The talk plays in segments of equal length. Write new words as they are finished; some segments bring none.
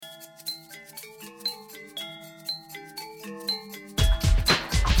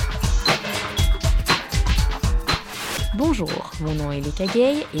Bonjour, mon nom est Lika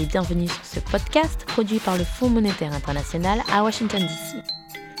Gay et bienvenue sur ce podcast produit par le Fonds monétaire international à Washington DC.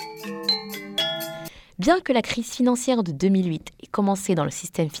 Bien que la crise financière de 2008 ait commencé dans le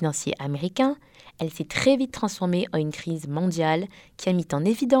système financier américain, elle s'est très vite transformée en une crise mondiale qui a mis en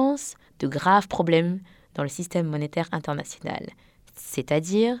évidence de graves problèmes dans le système monétaire international,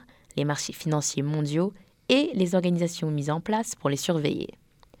 c'est-à-dire les marchés financiers mondiaux et les organisations mises en place pour les surveiller.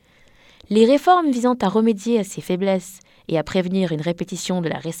 Les réformes visant à remédier à ces faiblesses et à prévenir une répétition de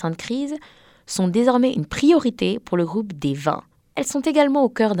la récente crise sont désormais une priorité pour le groupe des 20. Elles sont également au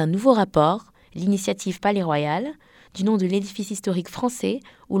cœur d'un nouveau rapport, l'initiative Palais Royal, du nom de l'édifice historique français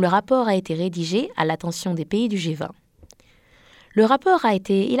où le rapport a été rédigé à l'attention des pays du G20. Le rapport a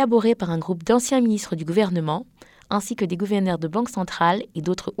été élaboré par un groupe d'anciens ministres du gouvernement, ainsi que des gouverneurs de banques centrales et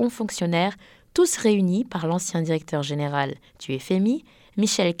d'autres hauts fonctionnaires, tous réunis par l'ancien directeur général du FMI,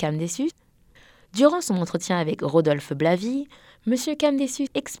 Michel Camdessus. Durant son entretien avec Rodolphe Blavie, M. Camdessus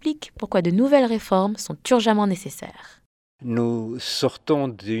explique pourquoi de nouvelles réformes sont urgemment nécessaires. Nous sortons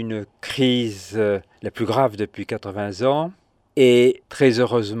d'une crise la plus grave depuis 80 ans et très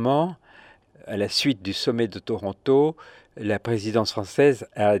heureusement, à la suite du sommet de Toronto, la présidence française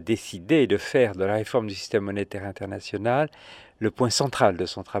a décidé de faire de la réforme du système monétaire international le point central de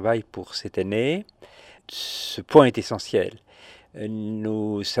son travail pour cette année. Ce point est essentiel.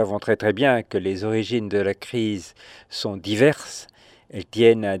 Nous savons très très bien que les origines de la crise sont diverses. Elles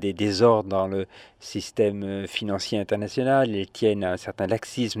tiennent à des désordres dans le système financier international, elles tiennent à un certain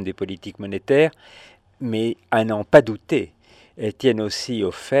laxisme des politiques monétaires, mais à n'en pas douter, elles tiennent aussi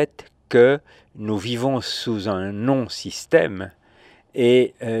au fait que nous vivons sous un non-système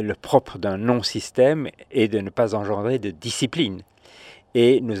et le propre d'un non-système est de ne pas engendrer de discipline.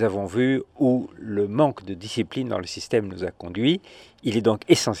 Et nous avons vu où le manque de discipline dans le système nous a conduits. Il est donc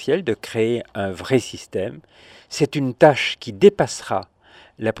essentiel de créer un vrai système. C'est une tâche qui dépassera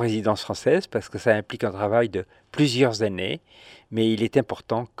la présidence française parce que ça implique un travail de plusieurs années. Mais il est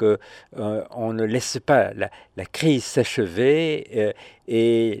important qu'on ne laisse pas la crise s'achever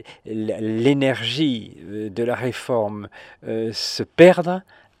et l'énergie de la réforme se perdre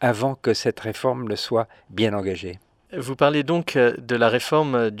avant que cette réforme ne soit bien engagée. Vous parlez donc de la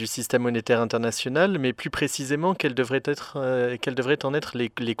réforme du système monétaire international, mais plus précisément, quelles devraient en être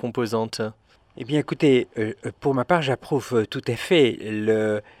les composantes ? Eh bien, écoutez, pour ma part, j'approuve tout à fait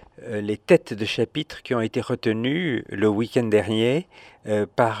les têtes de chapitre qui ont été retenues le week-end dernier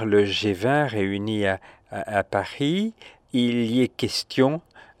par le G20 réuni à Paris. Il y est question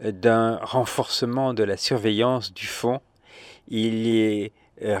d'un renforcement de la surveillance du fonds. Il y est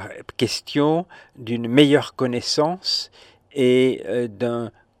question d'une meilleure connaissance et d'un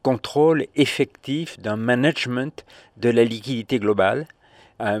contrôle effectif, d'un management de la liquidité globale,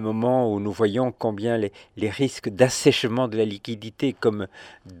 à un moment où nous voyons combien les risques d'assèchement de la liquidité comme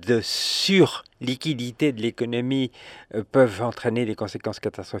de surliquidité de l'économie peuvent entraîner des conséquences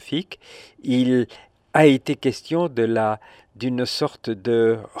catastrophiques. Il a été question d'une sorte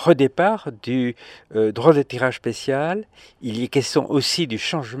de redépart du droit de tirage spécial. Il y est question aussi du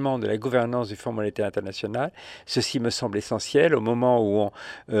changement de la gouvernance du Fonds monétaire international. Ceci me semble essentiel au moment où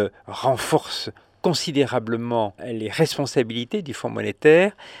on renforce considérablement les responsabilités du Fonds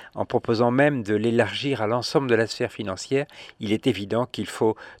monétaire, en proposant même de l'élargir à l'ensemble de la sphère financière. Il est évident qu'il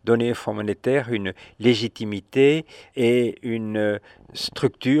faut donner au Fonds monétaire une légitimité et une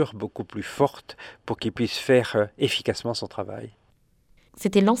structure beaucoup plus forte pour qu'il puisse faire efficacement son travail.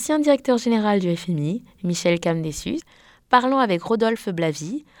 C'était l'ancien directeur général du FMI, Michel Camdessus, parlant avec Rodolphe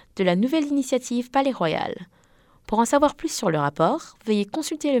Blavie de la nouvelle initiative Palais Royal. Pour en savoir plus sur le rapport, veuillez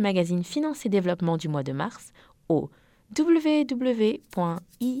consulter le magazine Finance et Développement du mois de mars au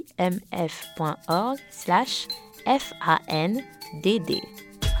www.imf.org/FANDD.